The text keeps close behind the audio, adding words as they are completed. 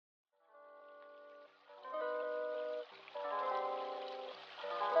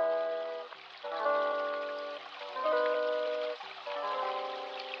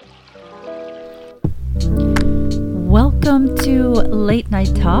Welcome to Late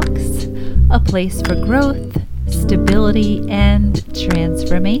Night Talks, a place for growth, stability, and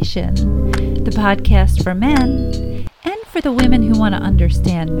transformation. The podcast for men and for the women who want to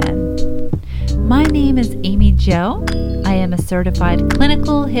understand men. My name is Amy Jo. I am a certified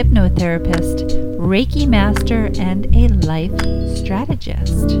clinical hypnotherapist, Reiki master, and a life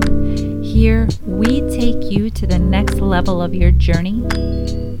strategist. Here, we take you to the next level of your journey,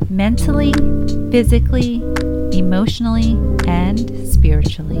 mentally, physically, emotionally, and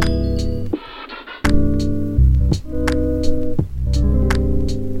spiritually.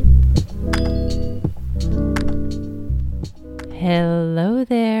 Hello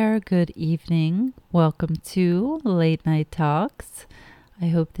there, good evening. Welcome to Late Night Talks. I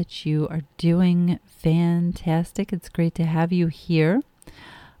hope that you are doing fantastic. It's great to have you here.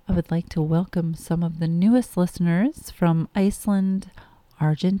 I would like to welcome some of the newest listeners from Iceland,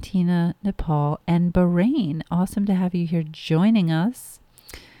 Argentina, Nepal, and Bahrain. Awesome to have you here joining us.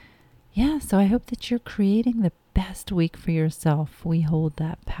 Yeah, so I hope that you're creating the best week for yourself. We hold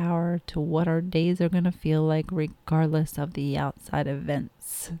that power to what our days are going to feel like regardless of the outside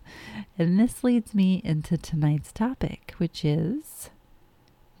events. And this leads me into tonight's topic, which is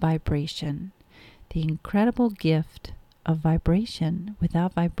vibration. The incredible gift of vibration.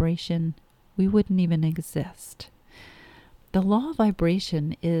 Without vibration, we wouldn't even exist. The law of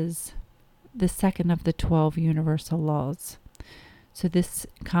vibration is the second of the 12 universal laws. So this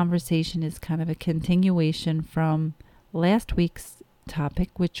conversation is kind of a continuation from last week's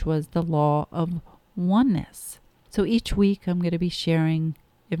topic, which was the law of oneness. So each week I'm going to be sharing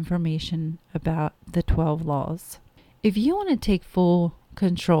information about the 12 laws. If you want to take full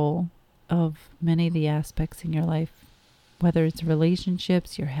control of many of the aspects in your life, whether it's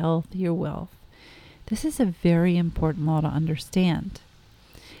relationships, your health, your wealth, this is a very important law to understand.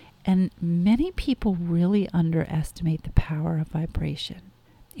 And many people really underestimate the power of vibration.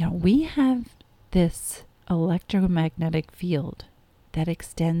 You know, we have this electromagnetic field that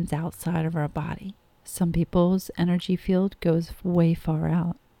extends outside of our body. Some people's energy field goes way far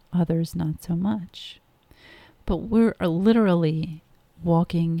out, others not so much. But we're literally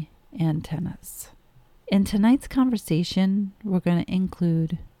walking antennas. In tonight's conversation, we're going to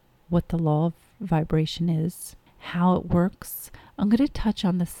include what the law of vibration is, how it works. I'm going to touch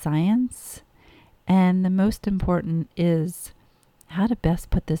on the science, and the most important is how to best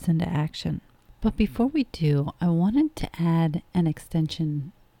put this into action. But before we do, I wanted to add an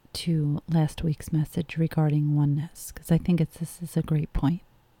extension to last week's message regarding oneness, because I think this is a great point.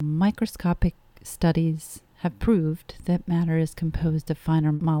 Microscopic studies have proved that matter is composed of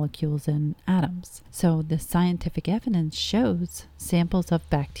finer molecules and atoms. So the scientific evidence shows samples of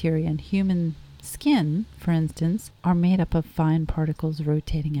bacteria and human skin, for instance, are made up of fine particles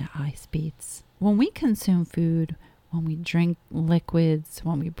rotating at high speeds. When we consume food, when we drink liquids,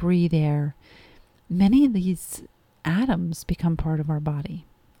 when we breathe air, many of these atoms become part of our body,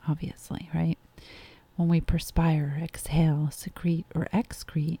 obviously, right? When we perspire, exhale, secrete, or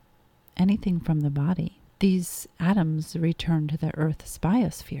excrete anything from the body, these atoms return to the Earth's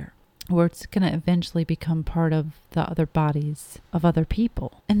biosphere, where it's going to eventually become part of the other bodies of other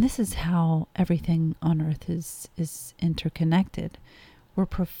people. And this is how everything on Earth is interconnected. We're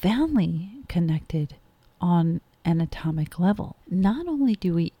profoundly connected on an atomic level. Not only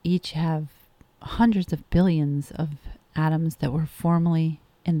do we each have hundreds of billions of atoms that were formerly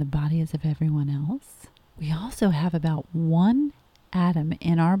in the bodies of everyone else, we also have about one atom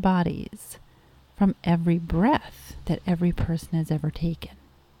in our bodies from every breath that every person has ever taken.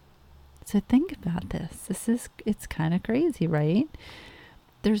 So think about this. It's kind of crazy, right?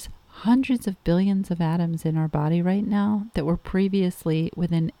 There's hundreds of billions of atoms in our body right now that were previously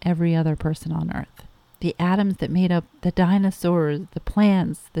within every other person on Earth. The atoms that made up the dinosaurs, the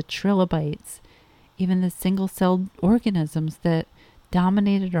plants, the trilobites, even the single-celled organisms that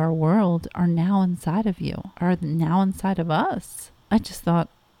dominated our world are now inside of you, are now inside of us. I just thought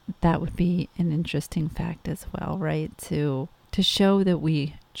that would be an interesting fact as well, right? To show that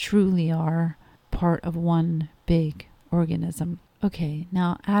we truly are part of one big organism. Okay,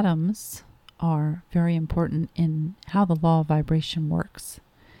 now atoms are very important in how the law of vibration works.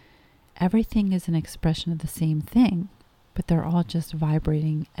 Everything is an expression of the same thing, but they're all just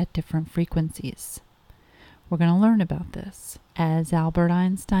vibrating at different frequencies. We're going to learn about this. As Albert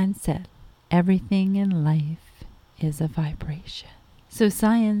Einstein said, everything in life is a vibration. So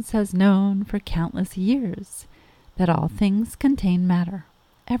science has known for countless years that all things contain matter.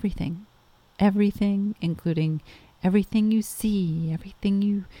 Everything. Everything, including everything you see, everything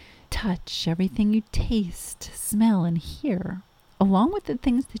you touch, everything you taste, smell, and hear, along with the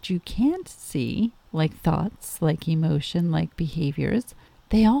things that you can't see, like thoughts, like emotion, like behaviors,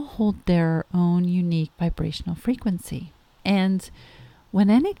 they all hold their own unique vibrational frequency. And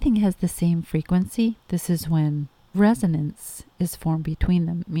when anything has the same frequency, this is when resonance is formed between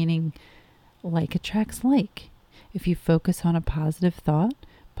them, meaning like attracts like. If you focus on a positive thought,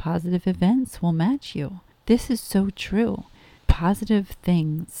 positive events will match you. This is so true. Positive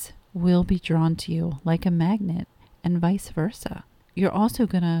things will be drawn to you like a magnet, and vice versa. You're also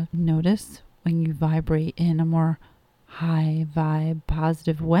going to notice when you vibrate in a more high vibe,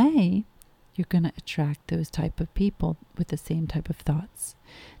 positive way, you're going to attract those type of people with the same type of thoughts.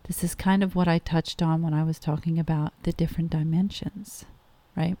 This is kind of what I touched on when I was talking about the different dimensions,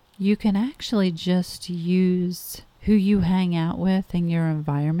 right? You can actually just use who you hang out with in your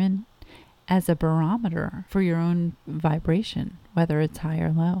environment as a barometer for your own vibration, whether it's high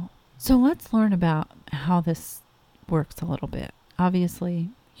or low. So let's learn about how this works a little bit. Obviously,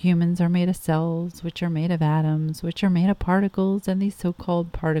 humans are made of cells, which are made of atoms, which are made of particles, and these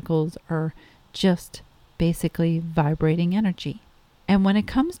so-called particles are just basically vibrating energy. And when it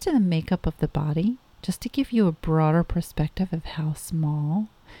comes to the makeup of the body, just to give you a broader perspective of how small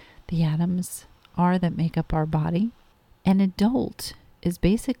the atoms are that make up our body, an adult is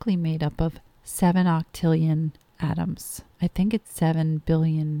basically made up of 7 octillion atoms. I think it's 7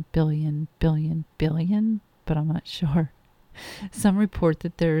 billion, billion, billion, billion, but I'm not sure. Some report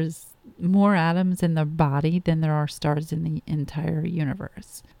that there's more atoms in the body than there are stars in the entire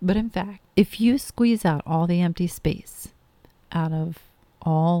universe. But in fact, if you squeeze out all the empty space out of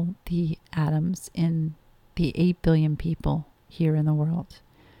all the atoms in the 8 billion people here in the world,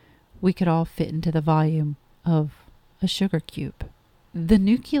 we could all fit into the volume of a sugar cube. The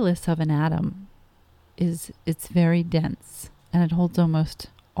nucleus of an atom it's very dense, and it holds almost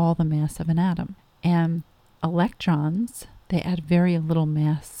all the mass of an atom. And electrons, they add very little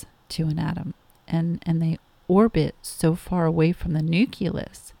mass to an atom, and they orbit so far away from the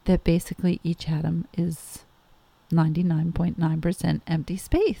nucleus that basically each atom is 99.9% empty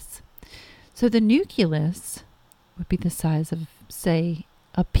space. So the nucleus would be the size of, say,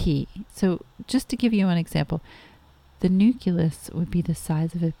 a pea. So just to give you an example, the nucleus would be the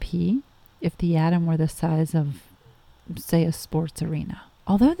size of a pea if the atom were the size of, say, a sports arena.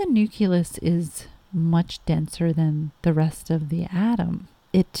 Although the nucleus is much denser than the rest of the atom,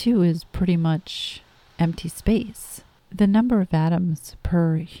 it too is pretty much empty space. The number of atoms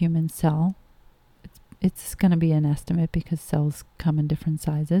per human cell, it's going to be an estimate because cells come in different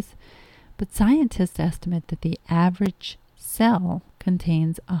sizes, but scientists estimate that the average cell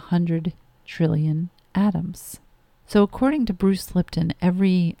contains 100 trillion atoms. So according to Bruce Lipton,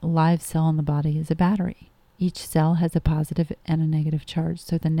 every live cell in the body is a battery. Each cell has a positive and a negative charge,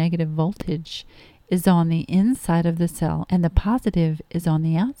 so the negative voltage is on the inside of the cell and the positive is on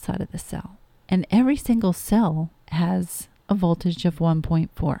the outside of the cell. And every single cell has a voltage of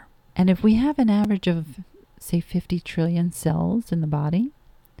 1.4. And if we have an average of, say, 50 trillion cells in the body,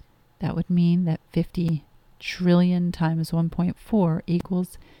 that would mean that 50 trillion times 1.4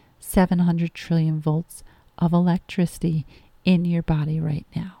 equals 700 trillion volts of electricity in your body right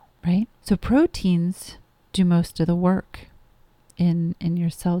now, right? So proteins do most of the work in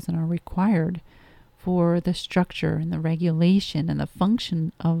your cells and are required for the structure and the regulation and the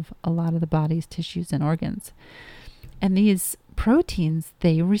function of a lot of the body's tissues and organs. And these proteins,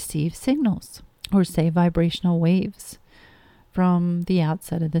 they receive signals or say vibrational waves from the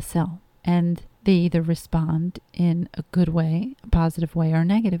outside of the cell. And they either respond in a good way, a positive way, or a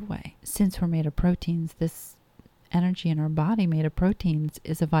negative way. Since we're made of proteins, this energy in our body made of proteins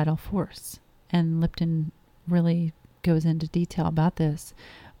is a vital force. And Lipton really goes into detail about this.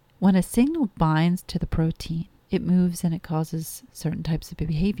 When a signal binds to the protein, it moves and it causes certain types of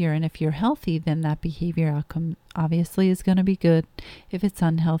behavior. And if you're healthy, then that behavior outcome obviously is going to be good. If it's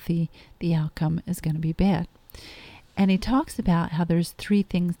unhealthy, the outcome is going to be bad. And he talks about how there's 3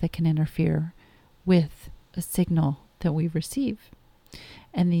 things that can interfere with a signal that we receive.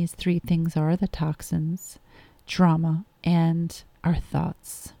 And these 3 things are the toxins, trauma, and our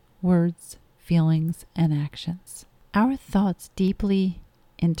thoughts, words, feelings, and actions. Our thoughts deeply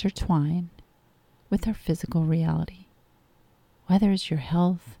intertwine with our physical reality, whether it's your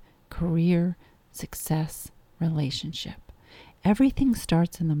health, career, success, relationship. Everything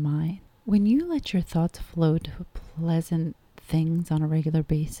starts in the mind. When you let your thoughts flow to pleasant things on a regular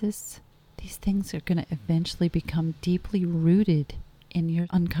basis, these things are going to eventually become deeply rooted in your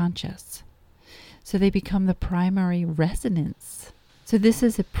unconscious. So they become the primary resonance. So this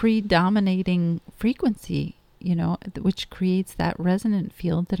is a predominating frequency, which creates that resonant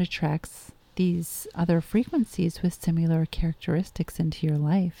field that attracts these other frequencies with similar characteristics into your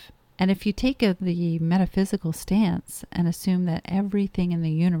life. And if you take the metaphysical stance and assume that everything in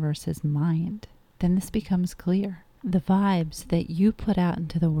the universe is mind, then this becomes clear. The vibes that you put out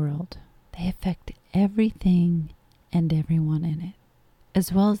into the world, they affect everything and everyone in it,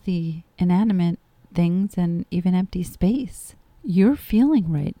 as well as the inanimate things and even empty space. You're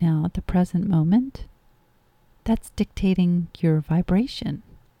feeling right now at the present moment, that's dictating your vibration.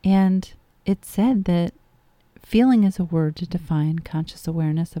 And it's said that feeling is a word to define conscious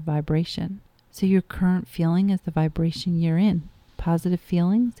awareness of vibration. So your current feeling is the vibration you're in. Positive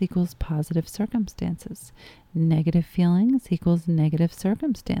feelings equals positive circumstances. Negative feelings equals negative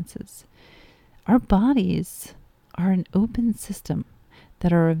circumstances. Our bodies are an open system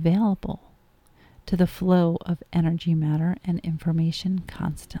that are available to the flow of energy, matter, and information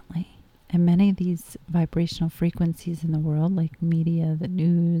constantly. And many of these vibrational frequencies in the world, like media, the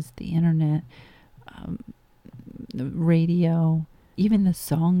news, the internet, the radio, even the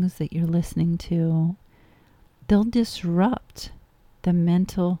songs that you're listening to, they'll disrupt the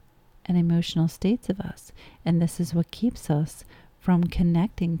mental and emotional states of us. And this is what keeps us from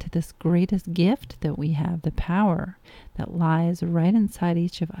connecting to this greatest gift that we have, the power that lies right inside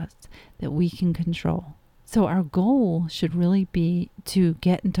each of us that we can control. So our goal should really be to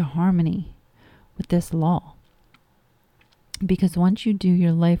get into harmony with this law. Because once you do,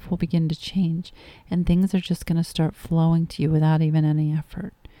 your life will begin to change and things are just going to start flowing to you without even any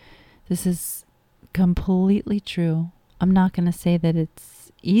effort. This is completely true. I'm not going to say that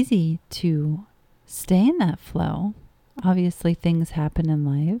it's easy to stay in that flow. Obviously, things happen in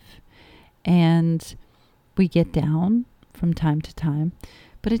life and we get down from time to time,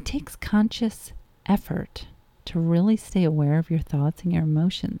 but it takes conscious effort to really stay aware of your thoughts and your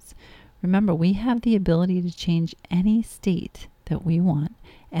emotions. Remember, we have the ability to change any state that we want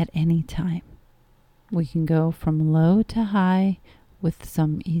at any time. We can go from low to high with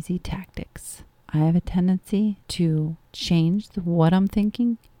some easy tactics. I have a tendency to change what I'm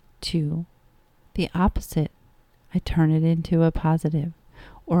thinking to the opposite. I turn it into a positive,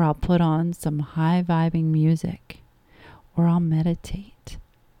 or I'll put on some high vibing music, or I'll meditate.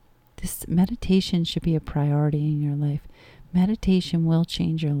 This meditation should be a priority in your life. Meditation will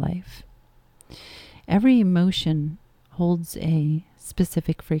change your life. Every emotion holds a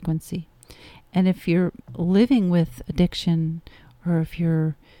specific frequency. And if you're living with addiction, or if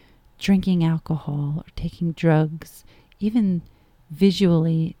you're drinking alcohol or taking drugs, even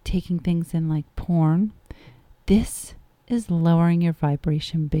visually taking things in like porn, this is lowering your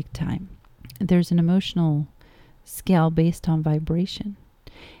vibration big time. There's an emotional scale based on vibration.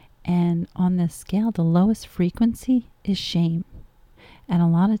 And on this scale, the lowest frequency is shame. And a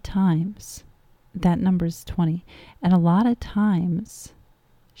lot of times, that number is 20. And a lot of times,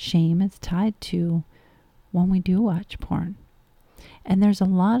 shame is tied to when we do watch porn. And there's a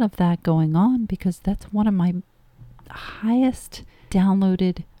lot of that going on because that's one of my highest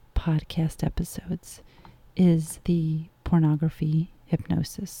downloaded podcast episodes is the pornography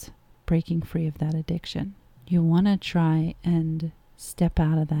hypnosis, breaking free of that addiction. You want to try and step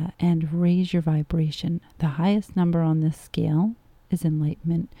out of that and raise your vibration. The highest number on this scale is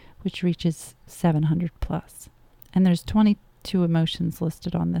enlightenment, which reaches 700 plus. And there's 22 emotions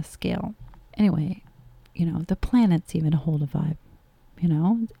listed on this scale. Anyway, the planets even hold a vibe.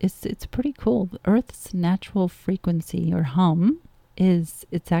 It's pretty cool. Earth's natural frequency or hum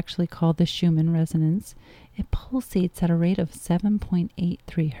it's actually called the Schumann resonance. It pulsates at a rate of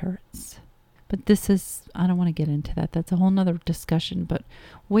 7.83 hertz. But I don't want to get into that. That's a whole nother discussion. But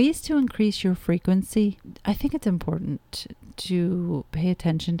ways to increase your frequency, I think it's important to pay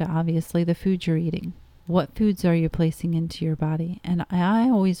attention to, obviously, the food you're eating. What foods are you placing into your body? And I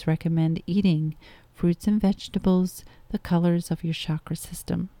always recommend eating fruits and vegetables, the colors of your chakra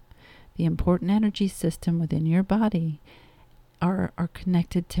system. The important energy system within your body are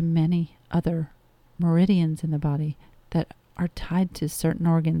connected to many other meridians in the body that are tied to certain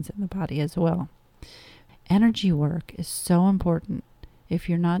organs in the body as well. Energy work is so important. If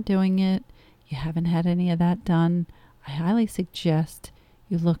you're not doing it, you haven't had any of that done, I highly suggest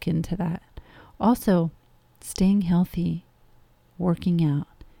you look into that. Also, staying healthy, working out,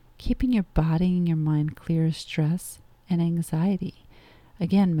 keeping your body and your mind clear of stress and anxiety.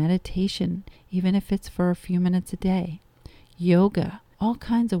 Again, meditation, even if it's for a few minutes a day. Yoga, all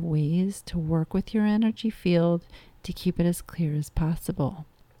kinds of ways to work with your energy field to keep it as clear as possible.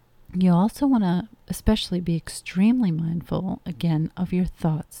 You also want to especially be extremely mindful, again, of your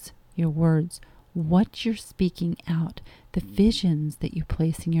thoughts, your words, what you're speaking out, the visions that you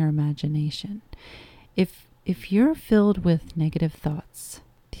place in your imagination. If you're filled with negative thoughts,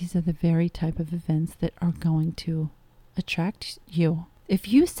 these are the very type of events that are going to attract you. If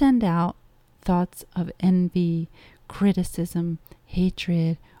you send out thoughts of envy, criticism,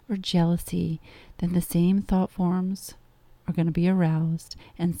 hatred, or jealousy, then the same thought forms are going to be aroused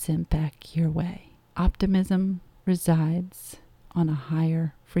and sent back your way. Optimism resides on a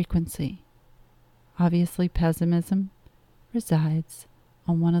higher frequency. Obviously, pessimism resides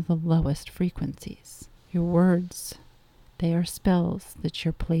on one of the lowest frequencies. Your words, they are spells that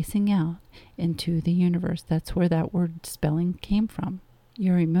you're placing out into the universe. That's where that word spelling came from.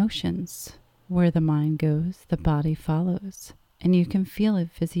 Your emotions, where the mind goes, the body follows. And you can feel it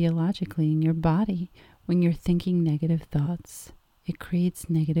physiologically in your body when you're thinking negative thoughts. It creates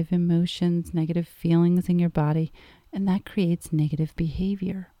negative emotions, negative feelings in your body, and that creates negative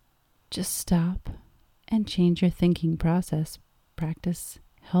behavior. Just stop and change your thinking process. Practice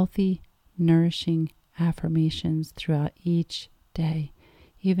healthy, nourishing affirmations throughout each day,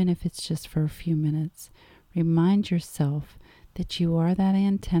 even if it's just for a few minutes. Remind yourself that you are that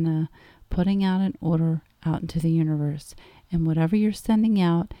antenna putting out an order out into the universe, and whatever you're sending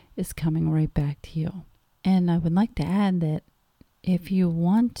out is coming right back to you. And I would like to add that if you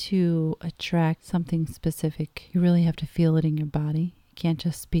want to attract something specific, you really have to feel it in your body. You can't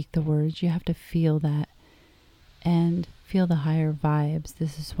just speak the words. You have to feel that and feel the higher vibes.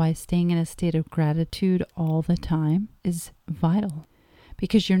 This is why staying in a state of gratitude all the time is vital,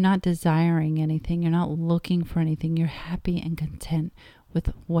 because you're not desiring anything. You're not looking for anything. You're happy and content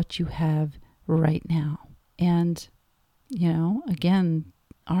with what you have right now. And, again,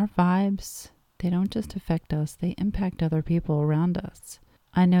 our vibes, they don't just affect us, they impact other people around us.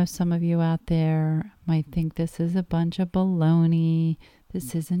 I know some of you out there might think this is a bunch of baloney.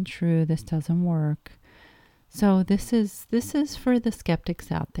 This isn't true. This doesn't work. So this is for the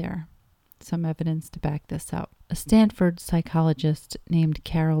skeptics out there. Some evidence to back this up. A Stanford psychologist named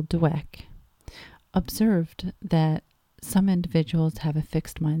Carol Dweck observed that some individuals have a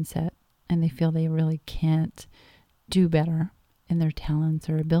fixed mindset and they feel they really can't do better in their talents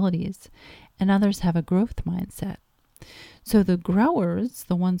or abilities, and others have a growth mindset. So the growers,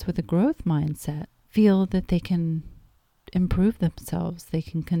 the ones with a growth mindset, feel that they can improve themselves. They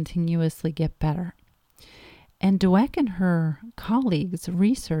can continuously get better. And Dweck and her colleagues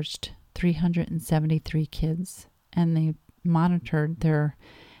researched 373 kids, and they monitored their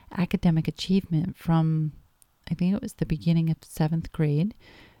academic achievement from, I think it was the beginning of 7th grade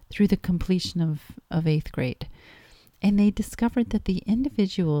through the completion of 8th grade. And they discovered that the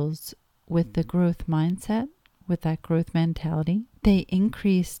individuals with the growth mindset, with that growth mentality, they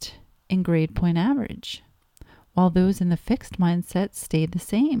increased in grade point average, while those in the fixed mindset stayed the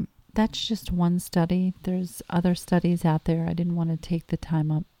same. That's just one study. There's other studies out there. I didn't want to take the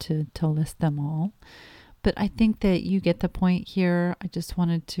time up to list them all. But I think that you get the point here. I just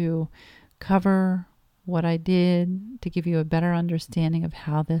wanted to cover what I did to give you a better understanding of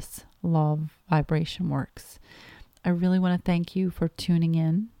how this law of vibration works. I really want to thank you for tuning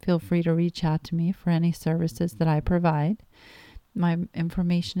in. Feel free to reach out to me for any services that I provide. My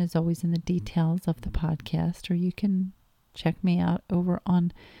information is always in the details of the podcast, or you can check me out over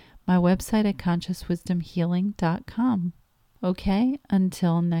on my website at consciouswisdomhealing.com. Okay,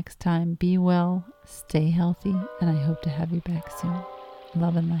 until next time, be well, stay healthy, and I hope to have you back soon.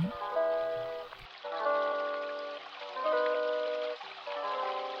 Love and light.